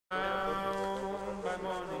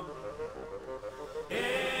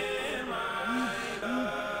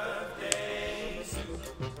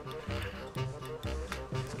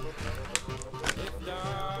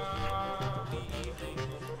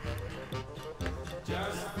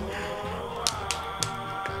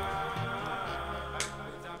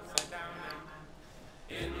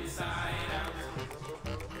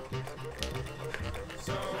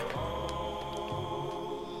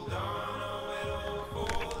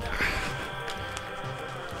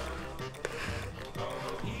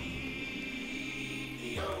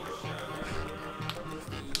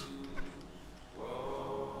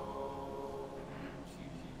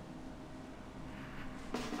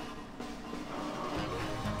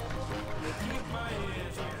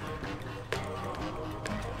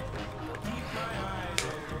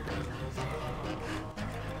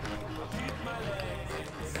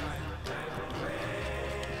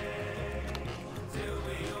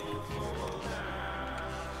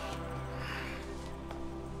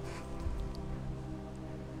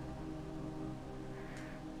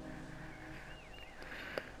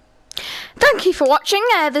thank you for watching.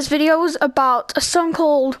 This video is about a song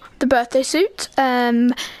called The Birthday Suit.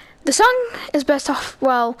 The song is based off,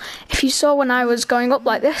 well, if you saw when I was going up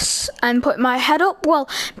like this and put my head up, well,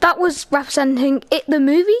 that was representing It the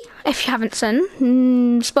movie, if you haven't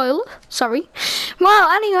seen. Spoiler, sorry.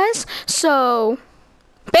 Well, anyways, so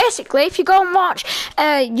basically, if you go and watch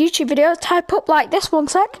a YouTube video, type up like this, one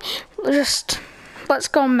sec. Let's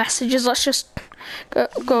go on messages, let's just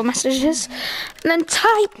go messages. And then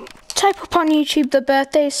type up on YouTube The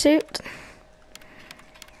Birthday Suit.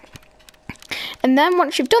 And then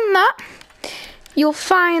once you've done that, you'll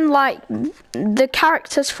find like the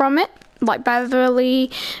characters from it, like Beverly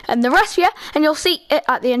and the rest of you, and you'll see it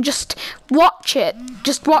at the end. Just watch it,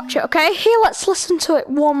 okay? Here, let's listen to it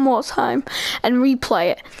one more time and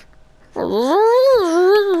replay it.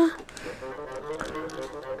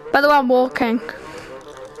 By the way, I'm walking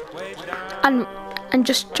and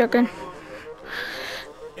just jogging.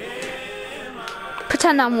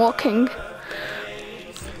 Pretend I'm walking.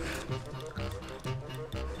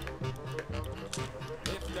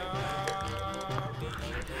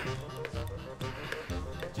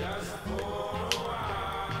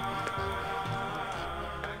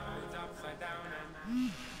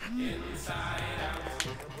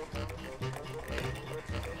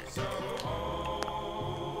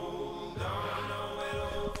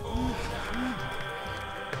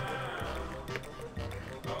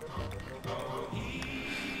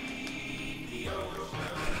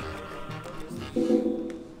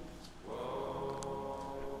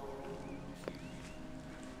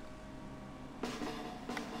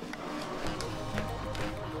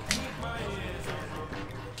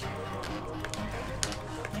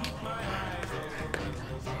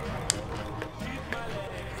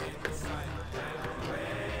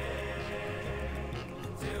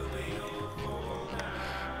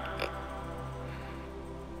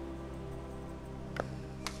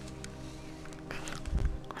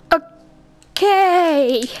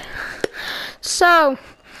 Okay, so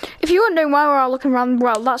if you're wondering why we're all looking around,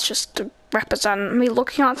 well, that's just to represent me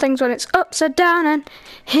looking at things when it's upside down and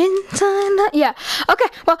inside out. Yeah, okay,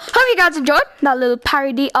 well, hope you guys enjoyed that little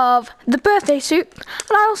parody of The Birthday Suit,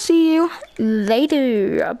 and I'll see you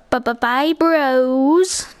later. Bye,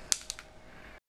 bros.